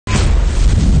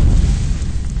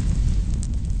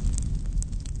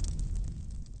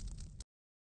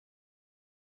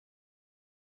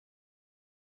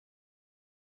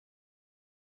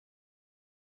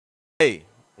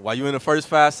While you're in the first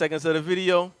 5 seconds of the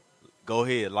video, go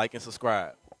ahead, like and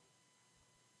subscribe.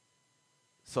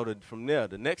 So from there,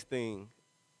 the next thing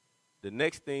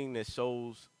that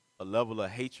shows a level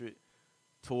of hatred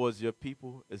towards your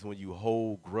people is when you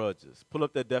hold grudges. Pull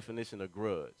up that definition of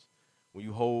grudge. When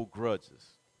you hold grudges.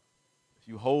 If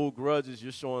you hold grudges,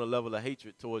 you're showing a level of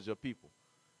hatred towards your people.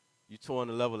 You're showing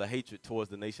a level of hatred towards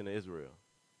the nation of Israel.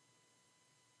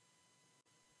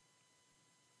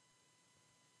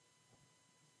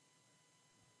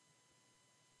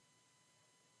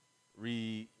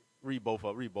 Read both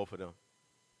of them.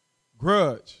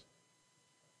 Grudge.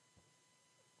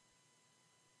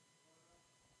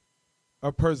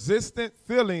 A persistent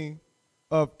feeling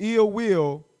of ill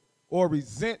will or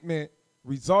resentment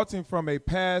resulting from a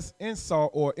past insult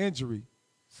or injury.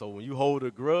 So when you hold a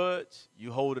grudge,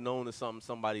 you holding on to something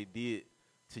somebody did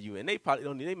to you. And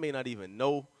they may not even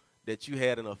know that you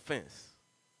had an offense,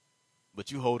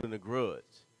 but you holding a grudge.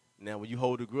 Now, when you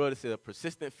hold a grudge, it's a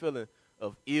persistent feeling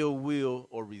of ill will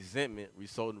or resentment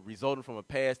resulting from a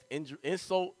past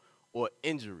insult or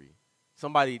injury.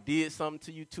 Somebody did something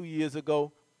to you 2 years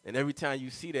ago, and every time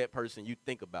you see that person, you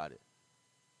think about it.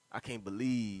 I can't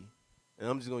believe, and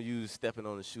I'm just going to use stepping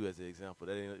on the shoe as an example.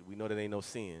 We know that ain't no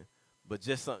sin, but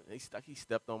just something, he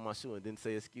stepped on my shoe and didn't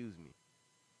say excuse me.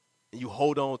 And you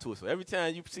hold on to it. So every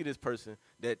time you see this person,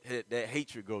 that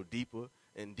hatred grow deeper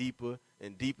and deeper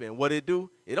and deeper. And what it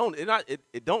do, it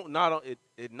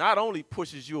not only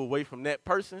pushes you away from that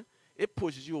person, it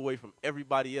pushes you away from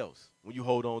everybody else when you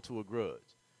hold on to a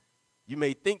grudge. You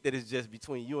may think that it's just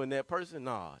between you and that person.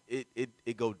 Nah,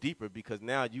 it go deeper because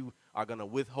now you are going to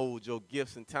withhold your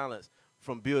gifts and talents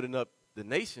from building up the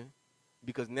nation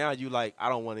because now you like, I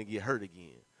don't want to get hurt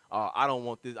again. I don't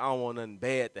want this. I don't want nothing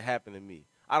bad to happen to me.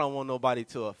 I don't want nobody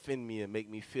to offend me and make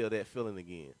me feel that feeling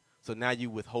again. So now you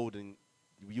withholding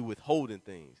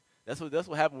things. That's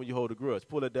what happens when you hold a grudge.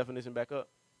 Pull that definition back up.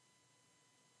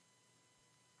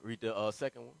 Read the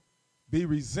second one. Be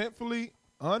resentfully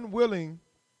unwilling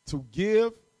to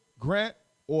give, grant,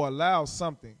 or allow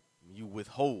something. You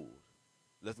withhold.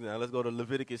 Let's go to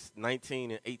Leviticus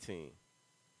 19 and 18.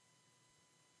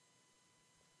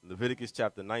 Leviticus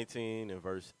chapter 19 and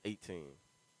verse 18.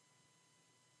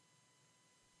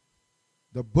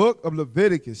 The book of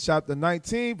Leviticus, chapter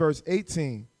 19, verse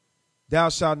 18. Thou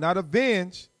shalt not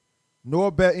avenge,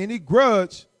 nor bear any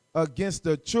grudge against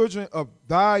the children of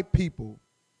thy people,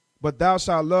 but thou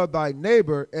shalt love thy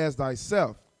neighbor as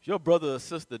thyself. If your brother or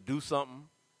sister do something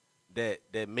that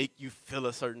make you feel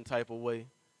a certain type of way,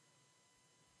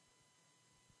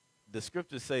 the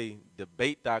scriptures say,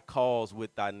 debate thy cause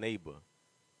with thy neighbor.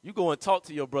 You go and talk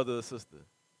to your brother or sister.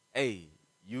 Hey,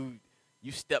 you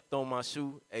stepped on my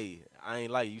shoe. Hey, I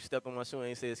ain't like it. You stepped on my shoe and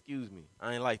ain't say excuse me.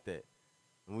 I ain't like that.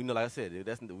 And we know, like I said,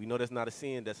 we know that's not a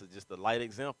sin. That's just a light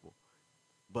example.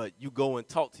 But you go and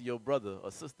talk to your brother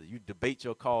or sister. You debate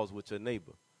your cause with your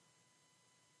neighbor.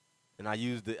 And I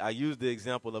use the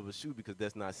example of a shoe because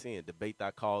that's not sin. Debate thy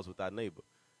cause with thy neighbor.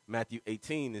 Matthew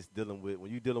 18 is dealing with,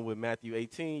 when you're dealing with Matthew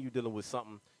 18, you're dealing with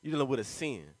something, you're dealing with a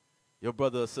sin. Your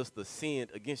brother or sister sinned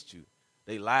against you.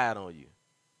 They lied on you.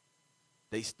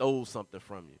 They stole something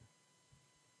from you.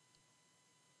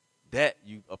 That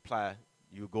you apply,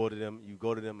 you go to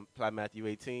them, apply Matthew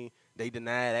 18. They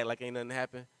deny it, act like ain't nothing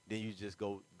happened. Then you just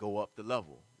go up the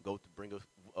level. Go to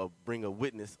bring a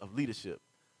witness of leadership.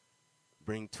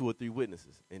 Bring 2 or 3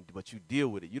 witnesses, but you deal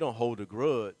with it. You don't hold a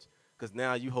grudge because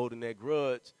now you holding that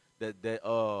grudge. That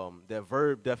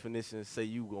verb definition say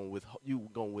you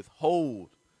gonna withhold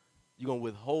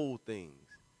things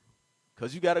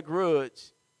because you got a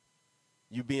grudge.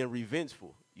 You being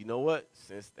revengeful. You know what?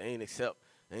 Since they ain't accept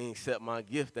my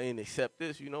gift, they ain't accept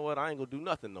this. You know what? I ain't gonna do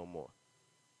nothing no more.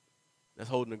 That's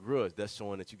holding a grudge. That's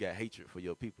showing that you got hatred for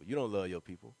your people. You don't love your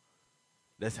people.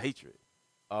 That's hatred.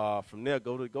 From there,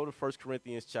 go to 1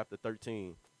 Corinthians chapter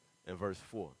 13 and verse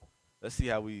 4. Let's see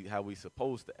how we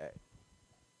supposed to act.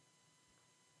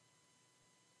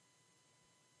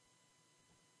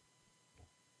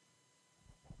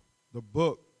 The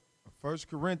book of 1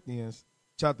 Corinthians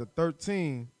chapter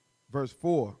 13, verse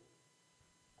 4.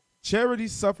 Charity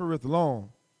suffereth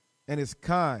long and is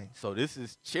kind. So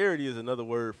charity is another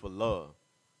word for love.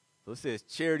 So it says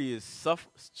charity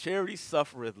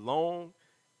suffereth long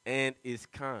and is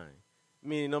kind.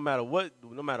 Meaning no matter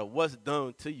what's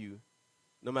done to you,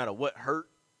 no matter what hurt,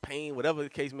 pain, whatever the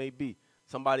case may be,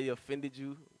 somebody offended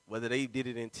you, whether they did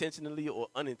it intentionally or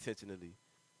unintentionally.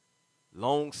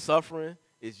 Long suffering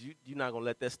is you're not going to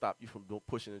let that stop you from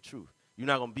pushing the truth. You're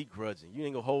not going to be grudging. You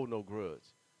ain't going to hold no grudge.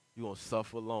 You're going to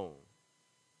suffer long.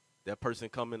 That person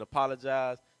come and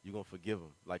apologize, you're going to forgive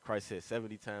them. Like Christ said,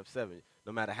 70 times 7.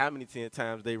 No matter how many 10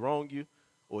 times they wrong you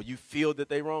or you feel that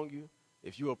they wrong you,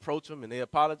 if you approach them and they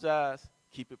apologize,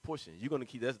 keep it pushing. You're going to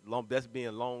keep that's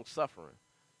being long suffering.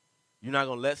 You're not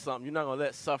going to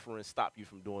let suffering stop you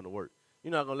from doing the work.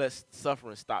 You're not going to let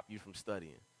suffering stop you from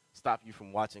studying, stop you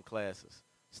from watching classes,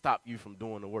 stop you from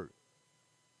doing the work.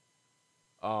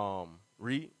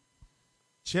 Read.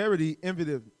 Charity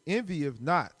envieth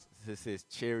not. It says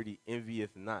charity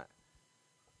envieth not.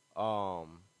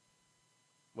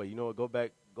 Wait, you know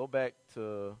what? Go back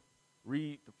to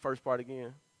read the first part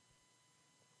again.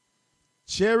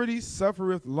 Charity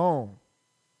suffereth long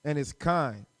and is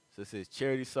kind. So it says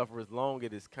charity suffereth long,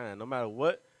 it is kind. No matter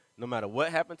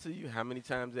what happened to you, how many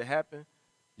times it happened,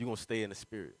 you're going to stay in the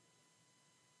spirit.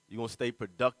 You're going to stay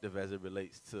productive as it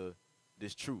relates to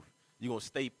this truth. You're going to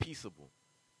stay peaceable.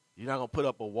 You're not going to put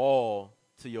up a wall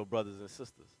to your brothers and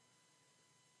sisters.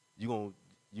 You're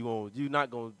not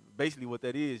going to, basically what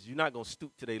that is, you're not going to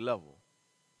stoop to their level.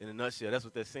 In a nutshell, that's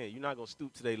what they're saying. You're not going to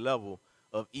stoop to their level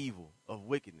of evil, of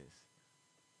wickedness.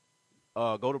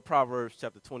 Go to Proverbs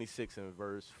chapter 26 and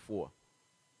verse 4.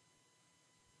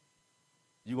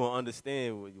 You're going to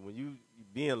understand when you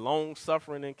being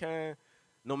long-suffering and kind,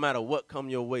 no matter what come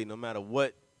your way, no matter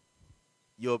what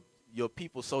your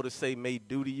people, so to say, may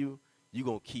do to you, you're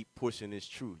going to keep pushing this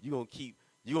truth. You're going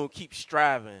to keep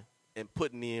striving and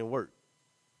putting in work.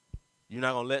 You're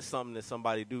not going to let something that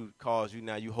somebody do cause you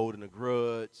now you holding a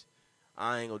grudge.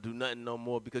 I ain't going to do nothing no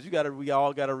more, because we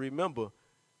all got to remember,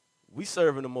 we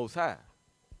serving the Most High,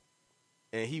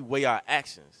 and He weigh our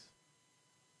actions.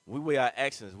 We weigh our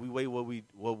actions. We weigh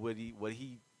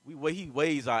He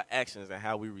weighs our actions and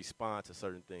how we respond to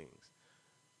certain things.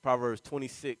 Proverbs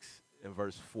 26 and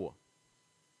verse 4.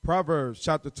 Proverbs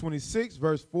chapter 26,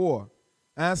 verse 4.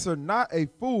 Answer not a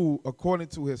fool according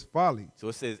to his folly. So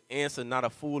it says, answer not a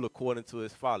fool according to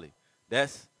his folly.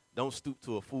 Don't stoop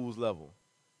to a fool's level.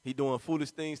 He doing foolish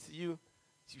things to you,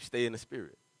 you stay in the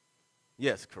spirit.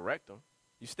 Yes, correct him.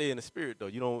 You stay in the spirit, though.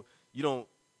 You don't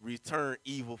return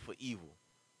evil for evil.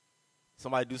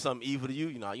 Somebody do something evil to you,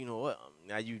 you know what?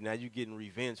 Now you getting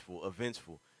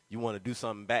avengeful. You want to do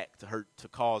something back to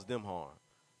cause them harm.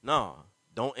 Nah,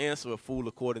 don't answer a fool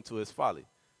according to his folly.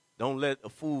 Don't let a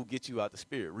fool get you out the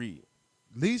spirit. Read.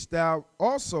 Lest thou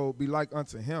also be like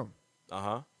unto him.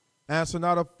 Answer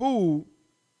not a fool.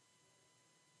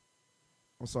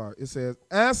 It says,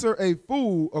 answer a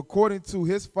fool according to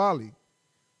his folly,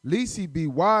 lest he be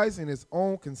wise in his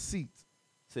own conceit.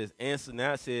 It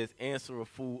says answer a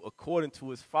fool according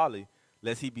to his folly,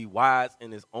 lest he be wise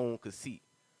in his own conceit.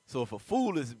 So if a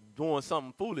fool is doing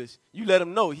something foolish, you let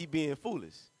him know he being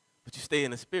foolish, but you stay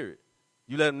in the spirit.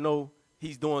 You let him know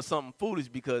he's doing something foolish,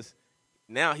 because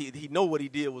now he know what he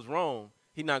did was wrong.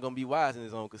 He's not going to be wise in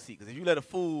his own conceit. Because if you let a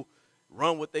fool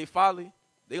run with their folly,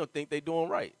 they're going to think they're doing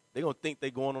right. They're going to think they're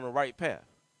going on the right path.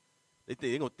 They're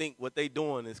going to think what they're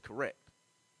doing is correct.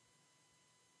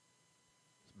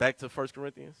 Back to 1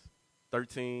 Corinthians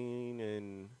 13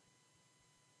 and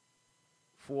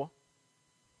 4.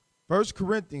 1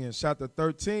 Corinthians chapter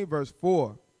 13, verse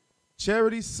 4.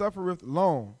 Charity suffereth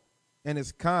long and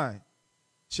is kind.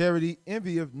 Charity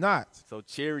envieth not. So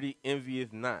charity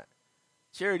envieth not.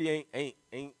 Charity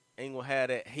ain't gonna have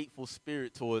that hateful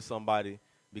spirit towards somebody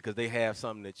because they have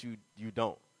something that you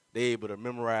don't. They able to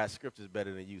memorize scriptures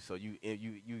better than you, so you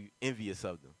envious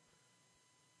of them.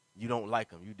 You don't like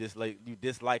them. You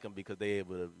dislike them because they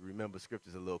able to remember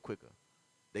scriptures a little quicker.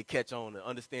 They catch on, and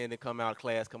understand, they come out of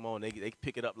class, come on, they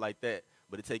pick it up like that,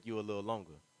 but it take you a little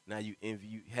longer. Now you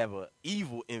have an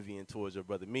evil envying towards your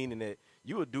brother, meaning that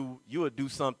you would do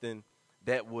something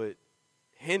that would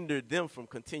hinder them from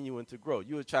continuing to grow.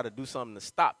 You would try to do something to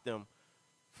stop them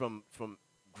from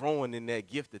growing in that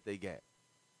gift that they got.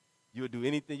 You would do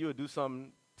anything. You would do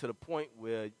something to the point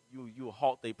where you will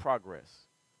halt their progress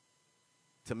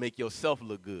to make yourself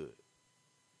look good.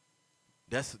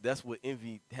 That's what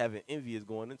having envy is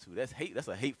going into. That's hate. That's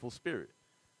a hateful spirit.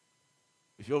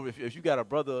 If you got a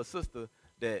brother or sister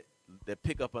that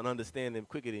pick up an understanding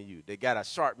quicker than you, they got a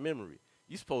sharp memory,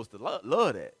 you're supposed to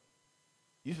love that.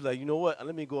 You should be like, you know what?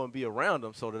 Let me go and be around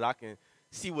them so that I can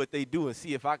see what they do and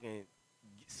see if I can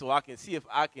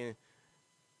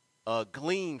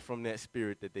glean from that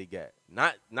spirit that they got.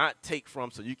 Not take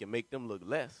from so you can make them look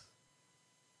less.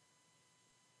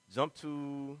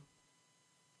 From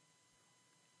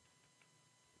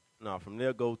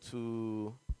there go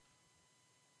to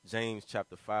James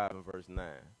chapter 5 and verse 9.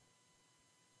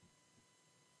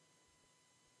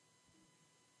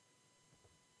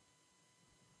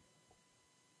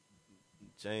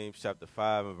 James chapter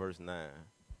 5 and verse 9.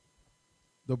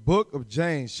 The book of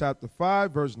James chapter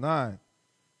 5 verse 9.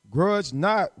 Grudge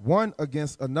not one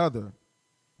against another.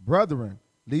 Brethren,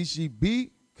 lest ye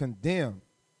be condemned.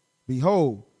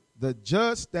 Behold, the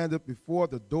judge standeth before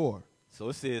the door. So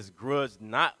it says, grudge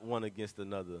not one against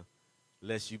another,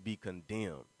 lest you be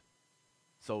condemned.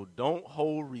 So don't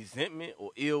hold resentment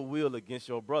or ill will against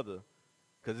your brother,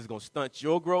 because it's going to stunt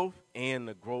your growth and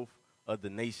the growth of the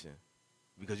nation,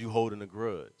 because you holding a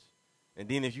grudge. And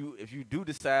then if you do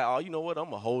decide, oh, you know what, I'm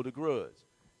going to hold a grudge,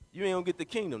 you ain't going to get the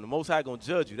kingdom. The Most High going to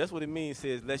judge you. That's what it means, it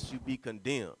says, lest you be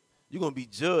condemned. You're going to be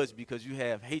judged because you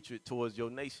have hatred towards your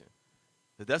nation.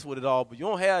 Because that's what it all, but you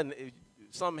don't have, if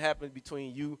something happens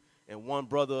between you and one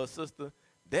brother or sister,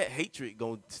 that hatred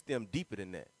going to stem deeper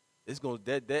than that. It's going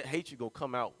that hatred going to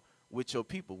come out with your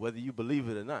people, whether you believe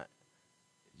it or not.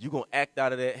 You're going to act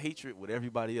out of that hatred with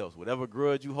everybody else. Whatever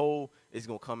grudge you hold, it's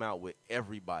going to come out with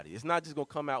everybody. It's not just going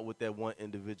to come out with that one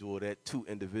individual or that two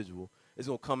individual. It's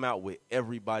going to come out with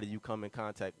everybody you come in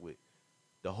contact with,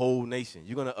 the whole nation.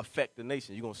 You're going to affect the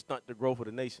nation. You're going to stunt the growth of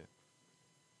the nation,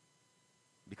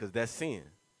 because that's sin.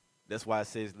 That's why it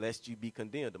says, lest you be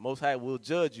condemned. The Most High will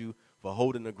judge you for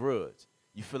holding a grudge.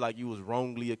 You feel like you was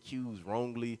wrongly accused,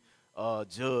 wrongly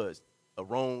judged, a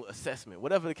wrong assessment.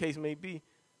 Whatever the case may be,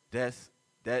 that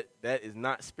is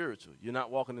not spiritual. You're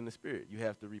not walking in the Spirit. You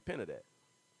have to repent of that.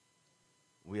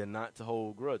 We are not to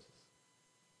hold grudges.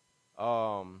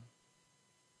 I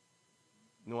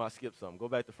skipped something. Go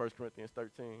back to 1 Corinthians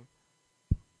 13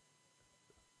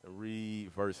 and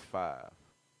read verse 5.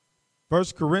 1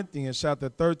 Corinthians chapter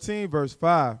 13, verse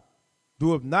 5.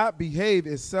 Doeth not behave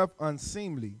itself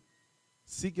unseemly,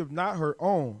 seeketh not her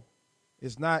own,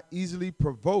 is not easily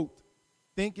provoked,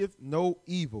 thinketh no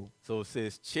evil. So it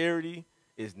says charity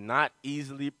is not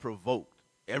easily provoked.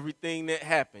 Everything that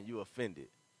happened, you offended.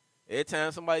 Every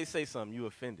time somebody say something, you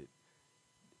offended.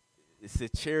 It says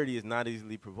charity is not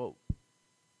easily provoked.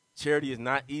 Charity is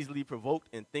not easily provoked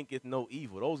and thinketh no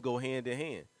evil. Those go hand in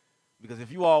hand. Because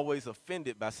if you always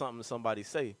offended by something somebody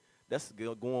say, that's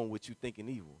going with you thinking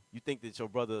evil. You think that your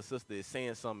brother or sister is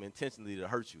saying something intentionally to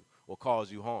hurt you or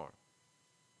cause you harm.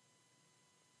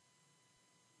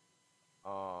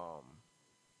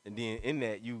 And then in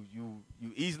that, you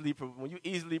easily, when you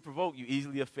easily provoke, you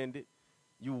easily offended.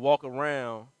 You walk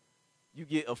around, you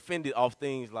get offended off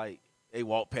things like they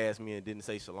walked past me and didn't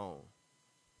say shalom.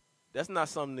 That's not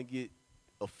something to get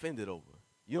offended over.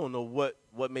 You don't know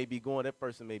what may be going. That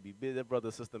person may be busy. That brother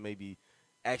or sister may be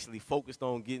actually focused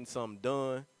on getting something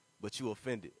done, but you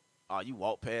offended. Oh, you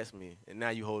walked past me, and now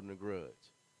you holding a grudge.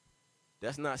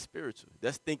 That's not spiritual.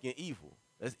 That's thinking evil.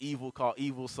 That's evil, called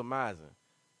evil surmising.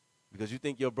 Because you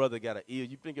think your brother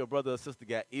or sister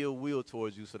got ill will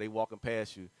towards you, so they walking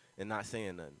past you and not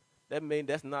saying nothing.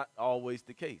 That's not always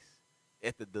the case.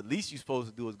 At the least you're supposed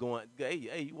to do is going,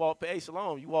 hey, you walked past, hey,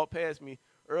 shalom, you walked past me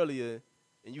earlier,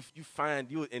 and you find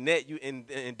you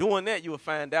in doing that, you will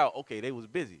find out, okay, they was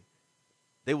busy.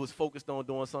 They was focused on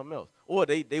doing something else. Or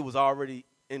they was already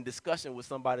in discussion with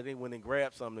somebody. They went and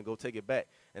grabbed something and go take it back,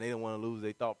 and they didn't want to lose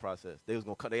their thought process. They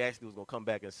actually was gonna come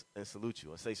back and salute you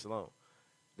and say shalom.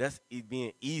 That's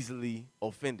being easily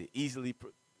offended,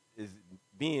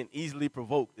 being easily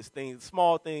provoked. It's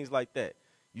small things like that.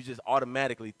 You just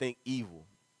automatically think evil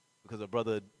because a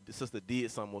brother or sister did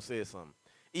something or said something.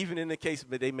 Even in the case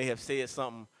that they may have said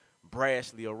something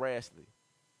brashly or rashly.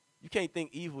 You can't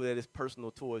think evil that is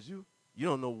personal towards you. You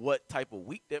don't know what type of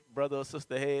week that brother or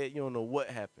sister had. You don't know what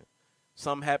happened.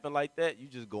 Something happened like that, you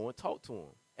just go and talk to them.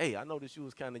 Hey, I noticed you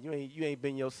was kind of, you ain't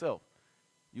been yourself.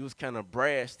 You was kind of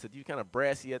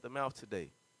brassy at the mouth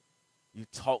today. You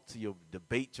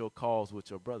debate your cause with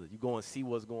your brother. You go and see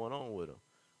what's going on with him.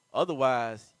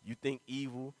 Otherwise, you think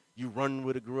evil. You run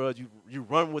with a grudge. You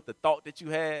run with the thought that you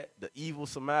had, the evil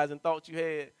surmising thought you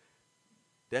had.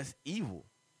 That's evil.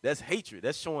 That's hatred.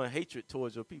 That's showing hatred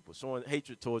towards your people, showing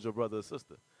hatred towards your brother or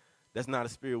sister. That's not a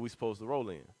spirit we're supposed to roll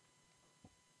in.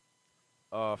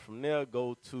 From there,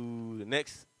 go to the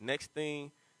next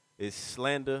thing is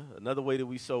slander. Another way that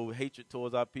we show hatred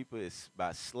towards our people is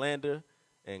by slander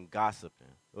and gossiping.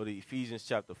 Go to Ephesians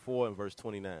chapter 4 and verse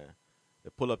 29. They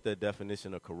pull up that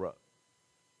definition of corrupt.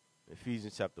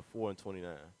 Ephesians chapter 4 and 29.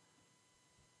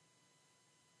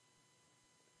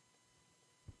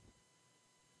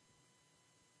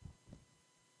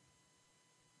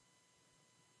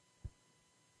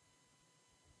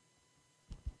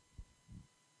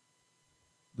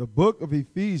 The book of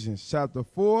Ephesians, chapter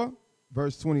 4,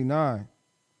 verse 29.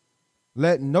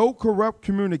 Let no corrupt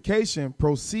communication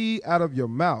proceed out of your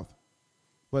mouth,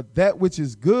 but that which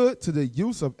is good to the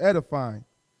use of edifying,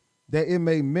 that it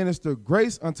may minister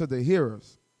grace unto the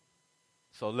hearers.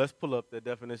 So let's pull up the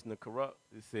definition of corrupt.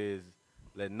 It says,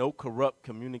 let no corrupt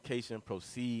communication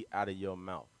proceed out of your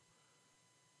mouth.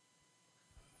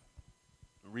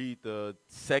 Read the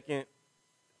second.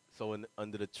 So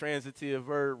under the transitive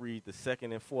verb, read the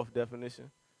second and fourth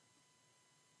definition.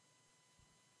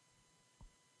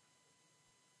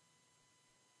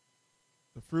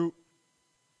 The fruit,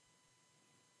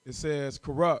 it says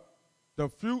corrupt. The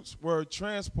fruits were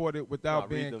transported without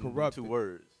being corrupted. 2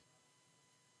 words.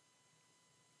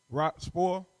 Rot,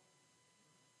 spoil.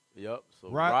 Yep. So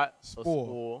Rot, or spoil.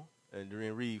 spoil, and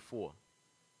then read 4.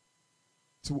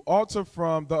 To alter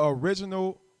from the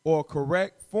original or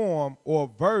correct form or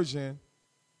version.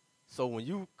 So when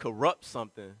you corrupt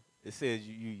something, it says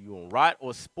you gonna rot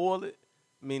or spoil it.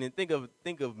 Meaning, think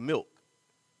of milk.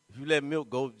 If you let milk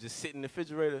go just sit in the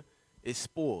refrigerator, it's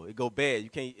spoiled. It go bad. You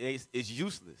can't. It's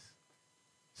useless.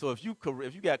 So if you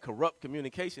got corrupt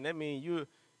communication, that means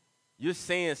you're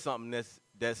saying something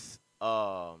that's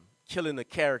killing the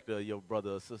character of your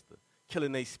brother or sister,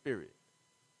 killing their spirit,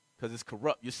 because it's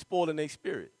corrupt. You're spoiling their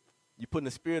spirit. You're putting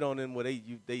a spirit on them where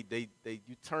you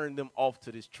turn them off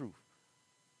to this truth.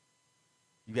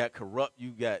 You got corrupt.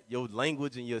 You got your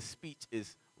language and your speech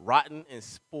is rotten and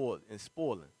spoiling.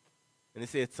 And it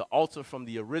says to alter from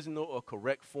the original or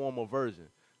correct form or version.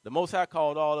 The Most High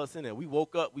called all us in there. We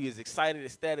woke up. We was excited,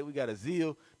 ecstatic. We got a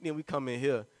zeal. Then we come in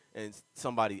here and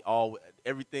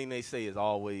everything they say is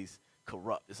always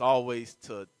corrupt. It's always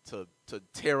to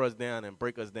tear us down and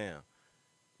break us down.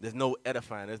 There's no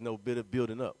edifying. There's no bit of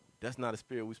building up. That's not a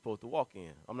spirit we're supposed to walk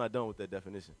in. I'm not done with that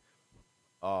definition.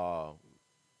 Pull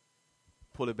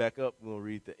it back up. We're going to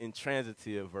read the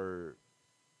intransitive verb,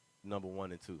 number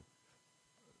 1 and 2.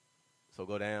 So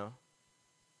go down.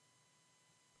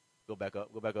 Go back up.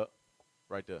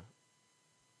 Right there.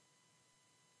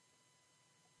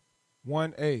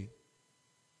 1a.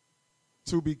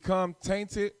 To become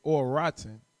tainted or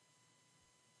rotten.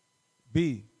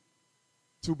 B.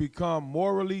 To become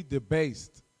morally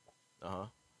debased.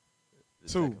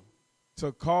 2.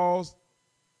 To cause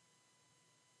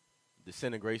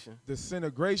disintegration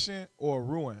or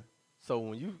ruin. So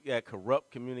when you got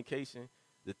corrupt communication,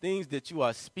 the things that you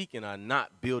are speaking are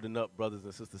not building up brothers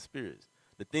and sisters' spirits.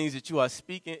 The things that you are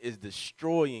speaking is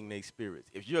destroying their spirits.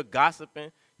 If you're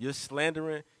gossiping, you're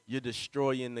slandering, you're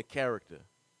destroying the character.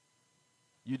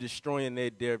 You're destroying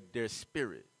their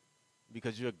spirit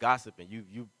because you're gossiping.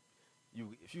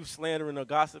 If you slandering or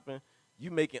gossiping, you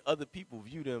making other people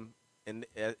view them in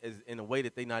a way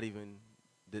that they not even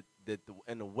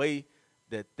in a way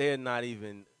that they're not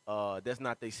even that's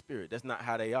not their spirit. That's not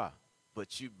how they are. But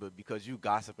because you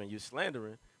gossiping, you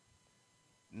slandering,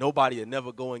 nobody will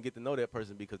never go and get to know that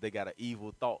person because they got an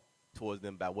evil thought towards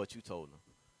them by what you told them.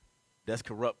 That's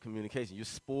corrupt communication. You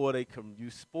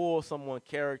spoil someone's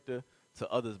character to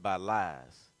others by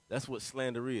lies. That's what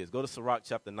slander is. Go to Sirach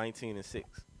chapter 19 and 6.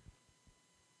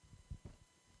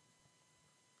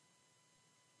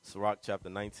 Sirach chapter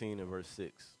 19 and verse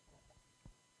 6.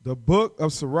 The book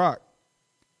of Sirach,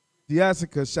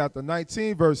 Theasicus chapter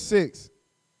 19 verse 6.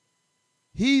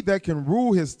 He that can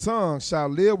rule his tongue shall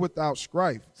live without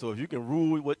strife. So if you can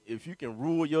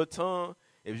rule your tongue,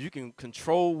 if you can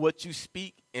control what you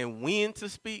speak and when to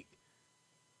speak,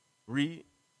 read.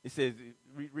 It says,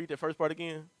 read that first part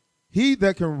again. He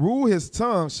that can rule his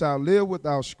tongue shall live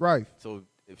without strife. So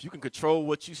if you can control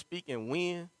what you speak and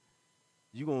when,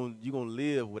 you're gonna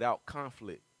live without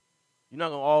conflict. You're not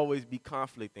gonna always be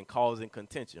conflict and causing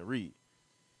contention. Read.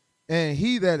 And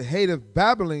he that hateth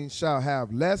babbling shall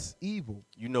have less evil.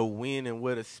 You know when and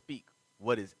where to speak,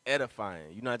 what is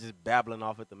edifying. You're not just babbling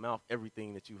off at the mouth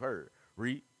everything that you heard.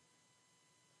 Read.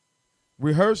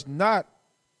 Rehearse not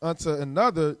unto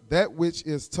another that which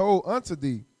is told unto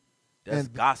thee. That's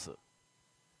gossip.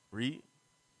 Read.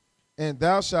 And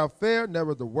thou shalt fare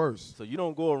never the worse. So you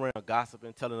don't go around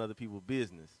gossiping, telling other people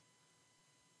business.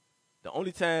 The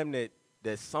only time that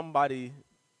something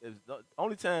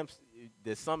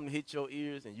hit your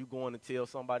ears and you going to tell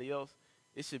somebody else,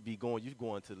 it should be you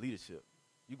going to leadership.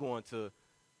 You going to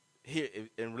here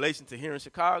in relation to here in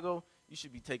Chicago, you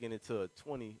should be taking it to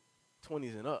 20s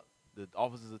and up, the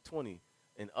officers of 20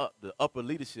 and up, the upper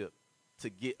leadership, to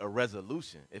get a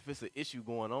resolution. If it's an issue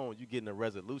going on, you're getting a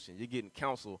resolution. You're getting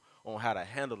counsel on how to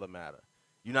handle the matter.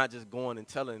 You're not just going and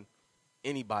telling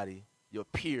anybody, your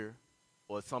peer,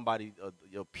 or somebody,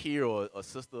 your peer or a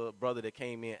sister or brother that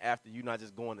came in after, you're not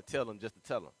just going to tell them just to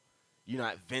tell them. You're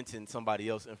not venting somebody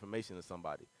else's information to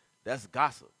somebody. That's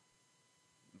gossip.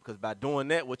 Because by doing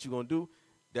that, what you're going to do,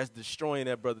 that's destroying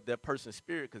that person's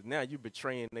spirit, because now you're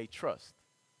betraying their trust.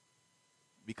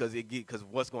 Because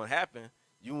what's going to happen,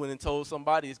 you went and told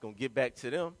somebody, it's going to get back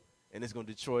to them, and it's going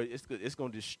to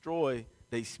destroy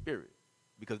their spirit.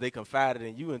 Because they confided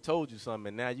in you and told you something,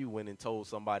 and now you went and told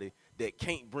somebody that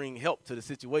can't bring help to the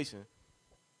situation,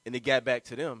 and it got back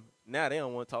to them, now they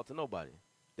don't want to talk to nobody.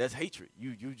 That's hatred.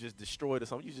 You just destroyed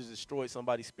something. You just destroyed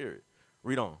somebody's spirit.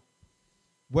 Read on.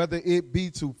 Whether it be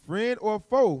to friend or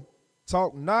foe,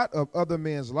 talk not of other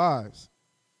men's lives.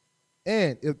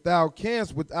 And if thou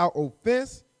canst without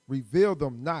offense, reveal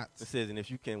them not. It says, and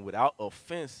if you can without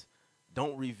offense,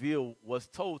 don't reveal what's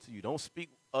told to you. Don't speak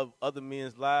of other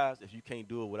men's lives if you can't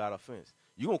do it without offense.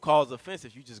 You're going to cause offense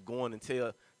if you just going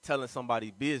and telling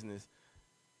somebody business,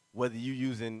 whether you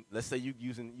using, let's say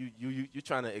you're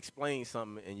trying to explain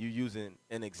something and you using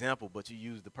an example, but you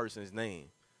use the person's name,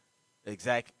 an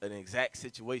exact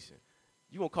situation.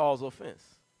 You're going to cause offense.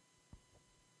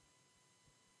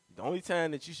 The only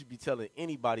time that you should be telling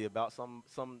anybody about something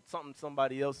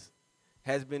somebody else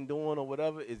has been doing or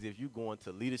whatever is if you're going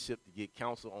to leadership to get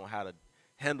counsel on how to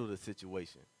handle the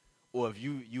situation, or if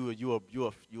you're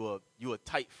a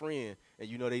tight friend and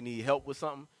you know they need help with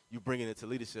something, you bringing it to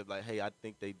leadership like, hey, I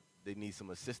think they need some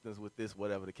assistance with this,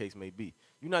 whatever the case may be.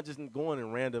 You're not just going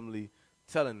and randomly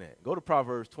telling that. Go to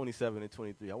Proverbs 27 and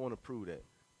 23. I want to prove that,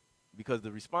 because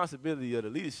the responsibility of the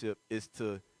leadership is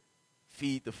to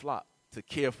feed the flock, to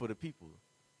care for the people,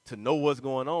 to know what's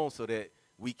going on so that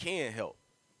we can help.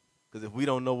 Because if we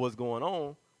don't know what's going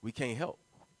on, we can't help.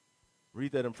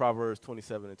 Read that in Proverbs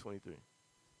 27 and 23.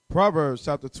 Proverbs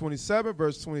chapter 27,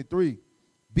 verse 23.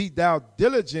 Be thou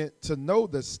diligent to know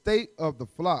the state of the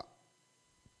flock.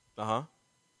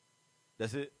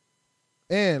 That's it.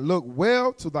 And look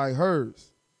well to thy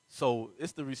herds. So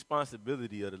it's the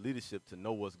responsibility of the leadership to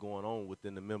know what's going on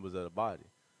within the members of the body,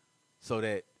 so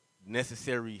that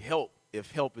necessary help,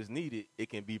 if help is needed, it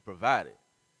can be provided.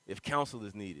 If counsel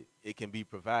is needed, it can be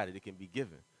provided, it can be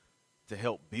given to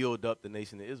help build up the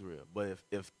nation of Israel. But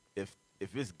if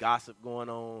it's gossip going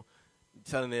on,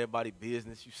 telling everybody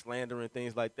business, you slandering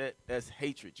things like that, that's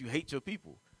hatred. You hate your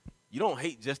people. You don't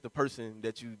hate just the person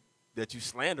that you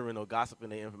slandering or gossiping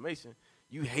their information.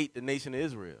 You hate the nation of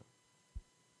Israel.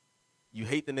 You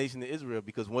hate the nation of Israel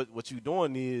because what you're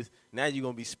doing is now you're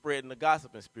going to be spreading the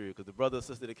gossiping spirit, because the brother or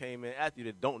sister that came in after you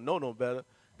that don't know no better,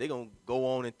 they're going to go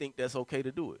on and think that's okay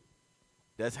to do it.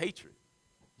 That's hatred.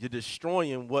 You're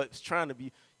destroying what's trying to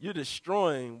be. You're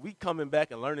destroying. We coming back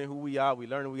and learning who we are. We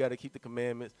learning we got to keep the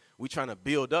commandments. We trying to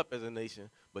build up as a nation,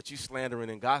 but you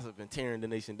slandering and gossiping, tearing the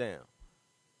nation down.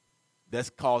 That's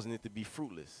causing it to be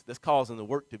fruitless. That's causing the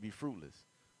work to be fruitless.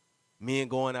 Men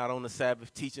going out on the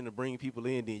Sabbath teaching to bring people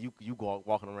in, then you go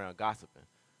walking around gossiping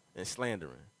and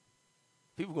slandering.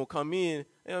 People gonna come in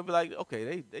and they'll be like,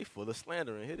 okay, they full of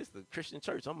slandering here. This is the Christian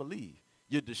church. I'm gonna leave.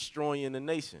 You're destroying the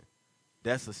nation.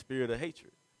 That's a spirit of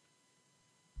hatred.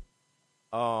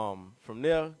 From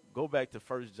there, go back to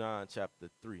 1 John chapter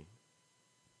 3.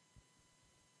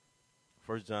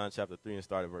 1 John chapter 3 and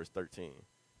start at verse 13.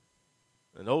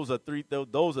 And those are three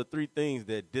things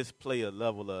that display a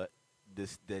level of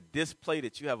display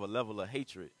that you have a level of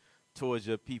hatred towards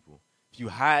your people. If you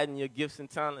hiding your gifts and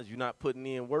talents, you're not putting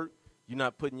in work, you're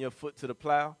not putting your foot to the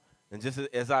plow. And just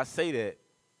as I say that,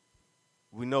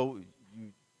 we know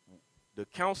the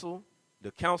counsel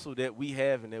that we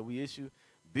have and that we issue,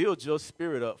 build your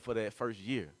spirit up for that first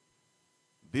year.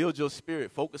 Build your spirit.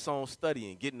 Focus on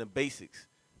studying, getting the basics,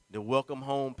 the welcome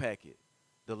home packet,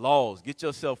 the laws. Get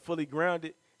yourself fully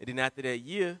grounded, and then after that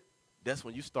year, that's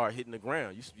when you start hitting the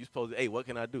ground. You supposed to, hey, what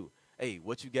can I do? Hey,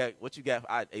 what you got?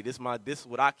 Hey, this is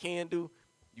what I can do.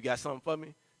 You got something for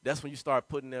me? That's when you start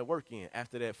putting that work in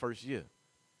after that first year.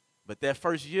 But that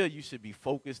first year, you should be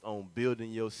focused on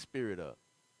building your spirit up.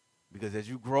 Because as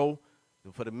you grow,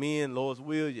 for the men, Lord's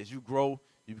will, as you grow,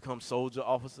 you become soldier,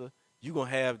 officer, you're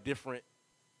going to have different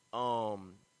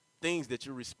things that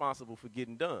you're responsible for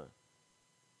getting done.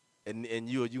 And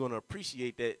you're going to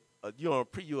appreciate that. You'll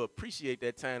appreciate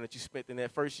that time that you spent in that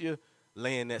first year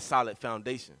laying that solid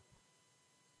foundation.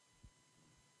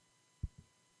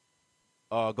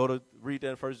 Go to read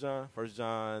that in 1 John. 1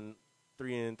 John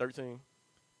 3 and 13.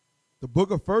 The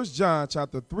book of 1 John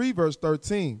chapter 3, verse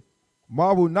 13.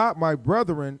 Marvel not, my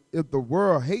brethren, if the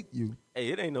world hate you. Hey,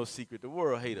 it ain't no secret. The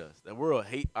world hate us. The world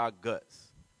hate our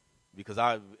guts. Because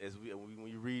when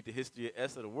you read the history of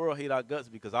Esther, the world hate our guts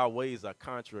because our ways are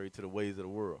contrary to the ways of the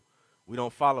world. We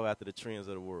don't follow after the trends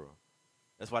of the world.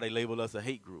 That's why they label us a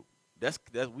hate group.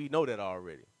 We know that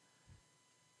already.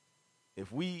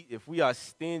 If we are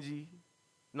stingy,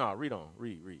 read on.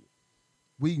 Read.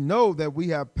 We know that we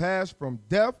have passed from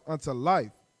death unto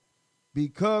life,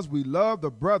 because we love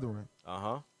the brethren.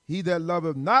 He that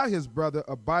loveth not his brother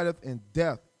abideth in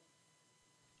death.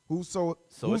 So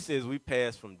it says we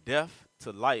pass from death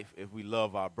to life if we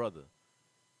love our brother.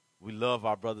 We love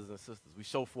our brothers and sisters. We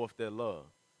show forth their love.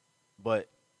 But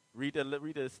read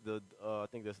this. I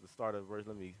think that's the start of the verse.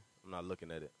 Let me I'm not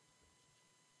looking at it.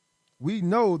 We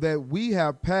know that we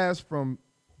have passed from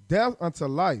death unto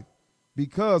life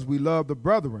because we love the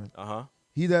brethren.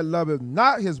 He that loveth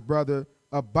not his brother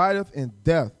abideth in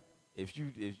death. It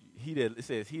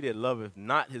says he that loveth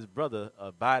not his brother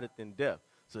abideth in death.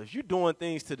 So if you're doing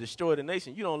things to destroy the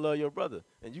nation, you don't love your brother,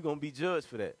 and you're going to be judged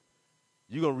for that.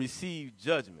 You're going to receive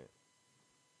judgment.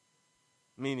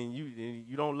 Meaning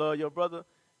you don't love your brother,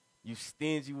 you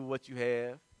stingy with what you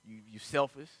have, you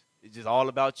selfish. It's just all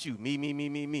about you, me, me, me,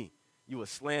 me, me. You a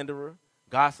slanderer,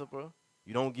 gossiper.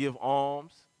 You don't give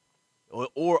alms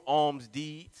or alms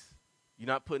deeds. You're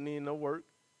not putting in no work.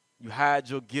 You hide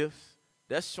your gifts.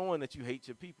 That's showing that you hate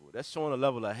your people. That's showing a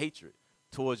level of hatred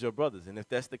towards your brothers. And if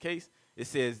that's the case, it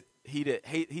says, he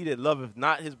that loveth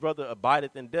not his brother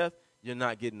abideth in death. You're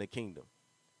not getting the kingdom.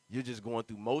 You're just going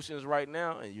through motions right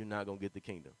now, and you're not going to get the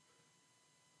kingdom.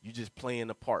 You're just playing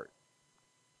the part,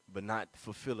 but not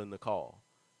fulfilling the call.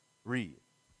 Read.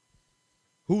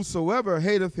 Whosoever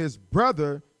hateth his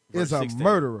brother is a 16.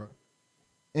 murderer.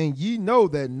 And ye know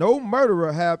that no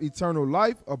murderer have eternal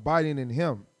life abiding in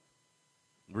him.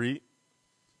 Read.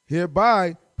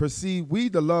 Hereby perceive we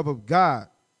the love of God,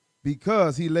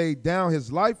 because he laid down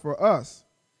his life for us,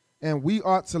 and we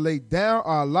ought to lay down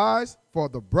our lives for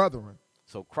the brethren.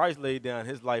 So Christ laid down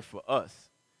his life for us.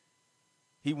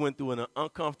 He went through an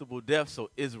uncomfortable death so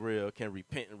Israel can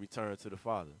repent and return to the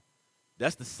Father.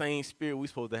 That's the same spirit we're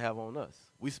supposed to have on us.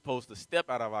 We're supposed to step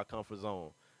out of our comfort zone,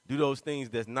 do those things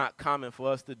that's not common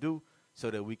for us to do,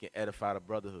 so that we can edify the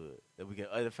brotherhood, that we can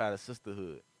edify the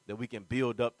sisterhood, that we can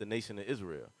build up the nation of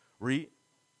Israel. Read.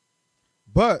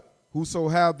 But whoso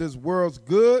have this world's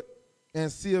good and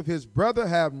seeth his brother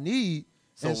have need.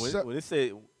 So when it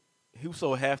said,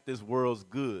 whoso hath this world's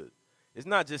good, it's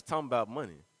not just talking about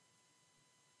money.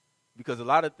 Because a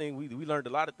lot of things, we learned a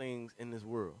lot of things in this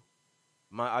world.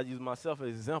 I use myself as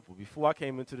an example. Before I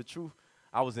came into the truth,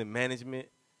 I was in management.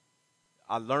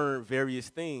 I learned various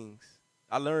things.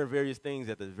 at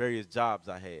the various jobs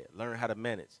I had. Learned how to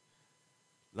manage.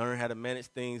 Learn how to manage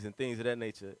things and things of that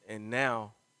nature. And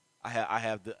now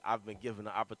I've been given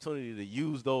the opportunity to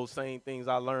use those same things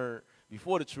I learned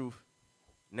before the truth.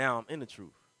 Now I'm in the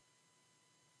truth.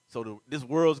 So this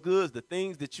world's goods, the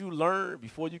things that you learned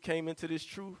before you came into this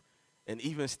truth, and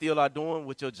even still are doing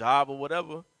with your job or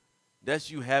whatever,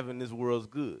 that's you having this world's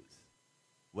goods.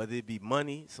 Whether it be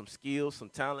money, some skills, some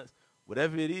talents,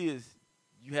 whatever it is,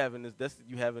 that's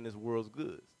you having this world's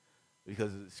goods.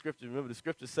 Because remember the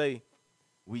scriptures say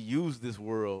we use this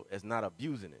world as not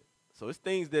abusing it. So it's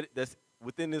things that's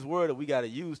within this world that we got to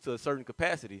use to a certain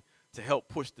capacity to help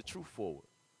push the truth forward.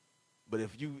 But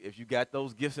if you got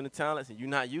those gifts and the talents and you're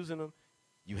not using them,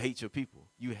 you hate your people.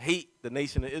 You hate the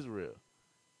nation of Israel.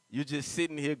 You're just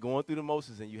sitting here going through the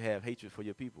motions and you have hatred for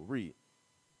your people. Read.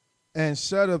 And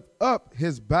shutteth up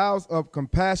his bowels of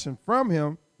compassion from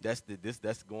him.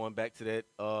 That's going back to that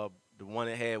the one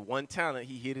that had one talent,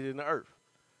 he hid it in the earth.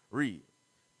 Read.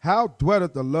 How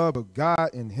dwelleth the love of God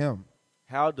in him?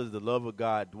 How does the love of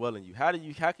God dwell in you? How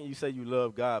can you say you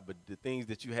love God, but the things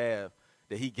that you have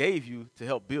that he gave you to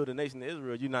help build the nation of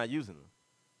Israel, you're not using them?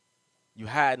 You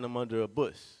hiding them under a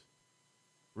bush.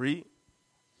 Read.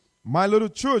 My little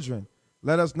children,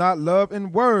 let us not love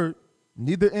in word,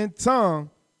 neither in tongue,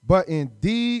 but in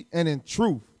deed and in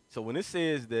truth. So when it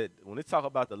says that, when it talk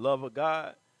about the love of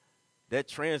God, that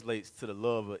translates to the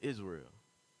love of Israel.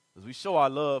 Because we show our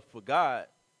love for God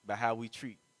by how we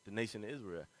treat the nation of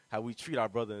Israel, how we treat our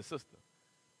brother and sister.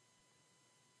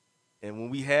 And when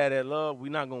we have that love,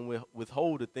 we're not going to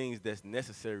withhold the things that's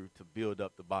necessary to build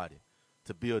up the body,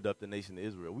 to build up the nation of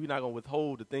Israel. We're not going to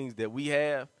withhold the things that we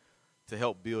have to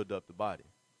help build up the body.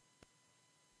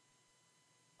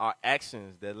 Our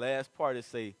actions, that last part is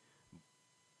say,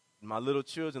 my little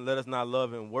children, let us not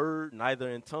love in word, neither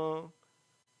in tongue,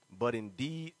 but in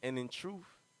deed and in truth.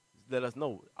 Let us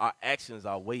know our actions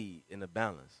are weighed in the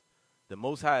balance. The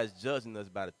Most High is judging us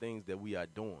by the things that we are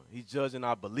doing. He's judging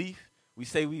our belief. We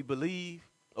say we believe.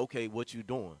 Okay, what you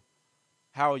doing?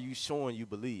 How are you showing you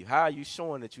believe? How are you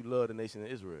showing that you love the nation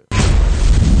of Israel?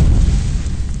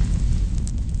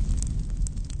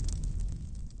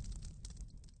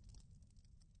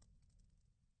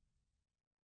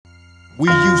 We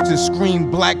used to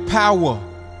scream black power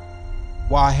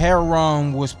while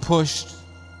heroin was pushed.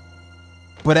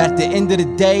 But at the end of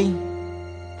the day,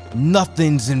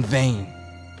 nothing's in vain.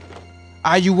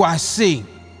 IUIC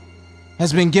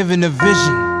has been given a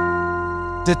vision.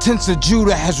 The tents of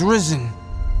Judah has risen.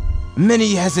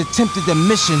 Many has attempted the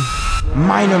mission.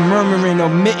 Minor murmuring,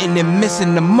 omitting, and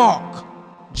missing the mark.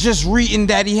 Just reading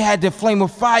that he had the flame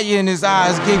of fire in his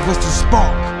eyes gave us the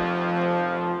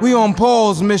spark. We on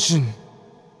Paul's mission.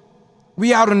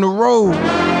 We out on the road,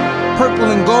 purple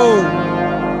and gold,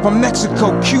 from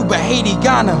Mexico, Cuba, Haiti,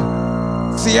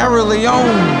 Ghana, Sierra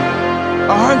Leone.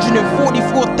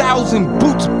 144,000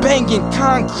 boots banging,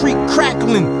 concrete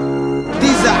crackling.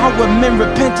 These are our men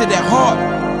repented at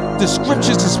heart. The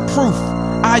scriptures is proof.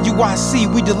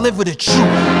 IUIC, we deliver the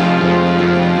truth.